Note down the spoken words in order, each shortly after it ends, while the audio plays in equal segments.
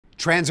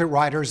Transit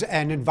riders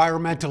and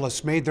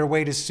environmentalists made their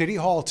way to City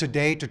Hall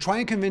today to try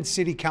and convince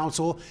City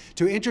Council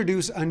to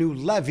introduce a new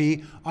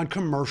levy on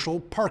commercial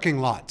parking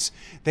lots.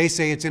 They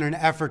say it's in an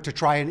effort to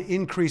try and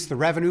increase the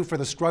revenue for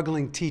the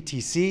struggling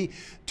TTC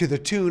to the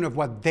tune of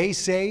what they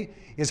say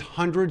is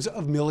hundreds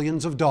of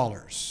millions of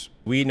dollars.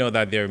 We know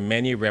that there are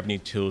many revenue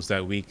tools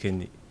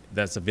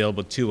that's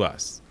available to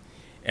us.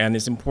 And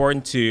it's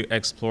important to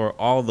explore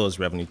all those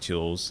revenue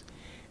tools.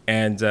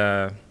 And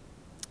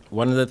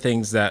one of the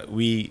things that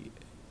we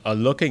are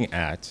looking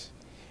at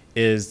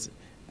is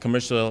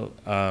commercial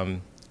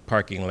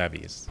parking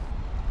levies.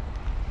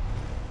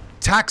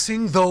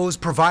 Taxing those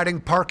providing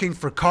parking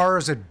for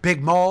cars at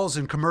big malls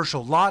and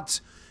commercial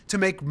lots to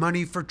make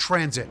money for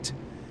transit.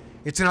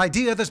 It's an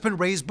idea that's been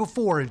raised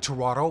before in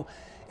Toronto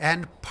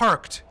and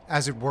parked,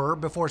 as it were,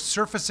 before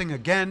surfacing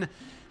again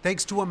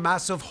thanks to a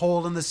massive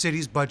hole in the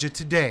city's budget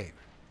today.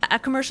 A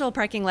commercial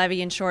parking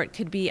levy, in short,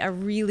 could be a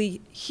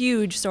really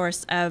huge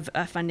source of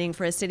funding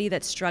for a city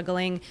that's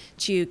struggling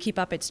to keep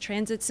up its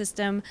transit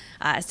system,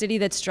 a city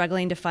that's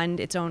struggling to fund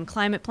its own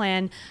climate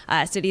plan,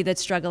 a city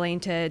that's struggling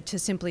to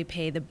simply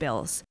pay the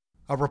bills.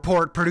 A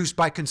report produced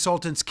by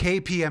consultants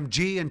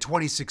KPMG in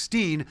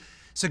 2016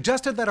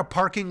 suggested that a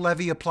parking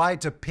levy applied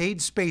to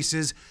paid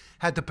spaces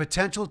had the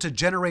potential to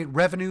generate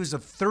revenues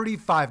of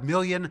 $35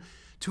 million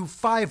to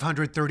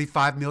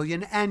 $535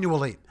 million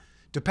annually,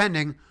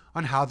 depending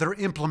on how they're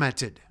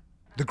implemented.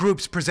 The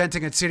groups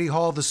presenting at City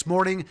Hall this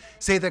morning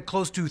say that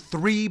close to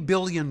 $3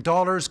 billion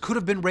could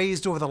have been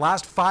raised over the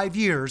last 5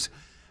 years.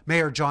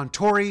 Mayor John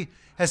Tory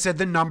has said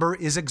the number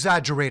is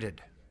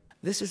exaggerated.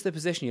 This is the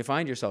position you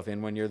find yourself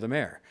in when you're the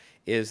mayor,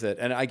 is that,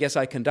 and I guess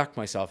I conduct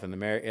myself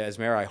as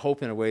mayor, I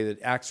hope in a way that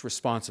acts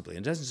responsibly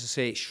and doesn't just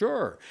say,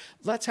 sure,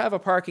 let's have a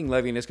parking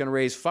levy and it's going to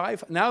raise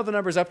now the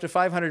number's up to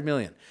 $500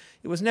 million.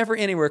 It was never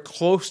anywhere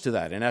close to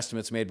that in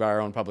estimates made by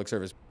our own public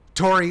service.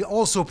 Tory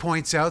also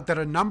points out that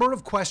a number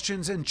of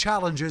questions and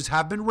challenges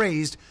have been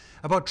raised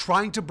about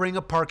trying to bring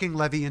a parking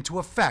levy into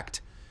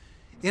effect.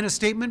 In a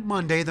statement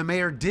Monday, the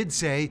mayor did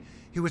say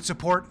he would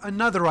support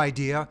another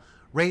idea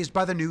raised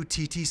by the new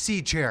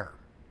TTC chair.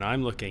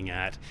 I'm looking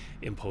at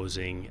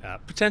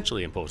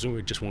potentially imposing,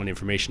 we just want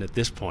information at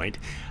this point,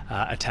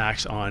 a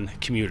tax on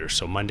commuters.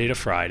 So Monday to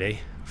Friday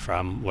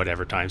from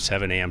whatever time,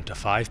 7 a.m. to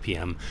 5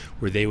 p.m.,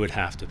 where they would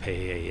have to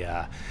pay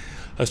a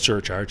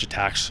surcharge, a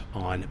tax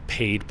on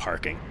paid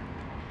parking.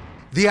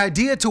 The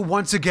idea to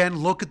once again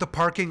look at the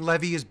parking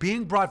levy is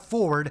being brought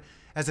forward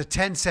as a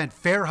 10-cent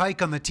fare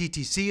hike on the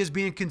TTC is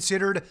being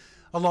considered,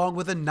 along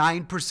with a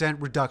 9%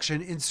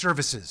 reduction in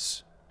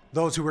services.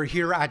 Those who are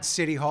here at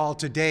City Hall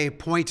today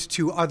point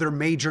to other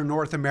major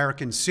North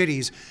American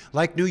cities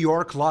like New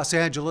York, Los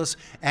Angeles,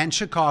 and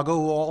Chicago,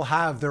 who all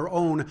have their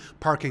own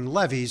parking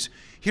levies.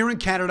 Here in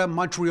Canada,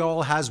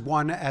 Montreal has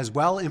one as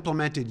well,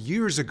 implemented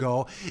years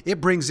ago. It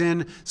brings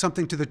in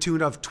something to the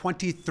tune of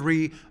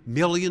 $23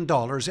 million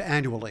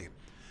annually.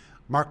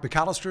 Mark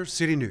McAllister,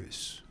 City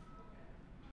News.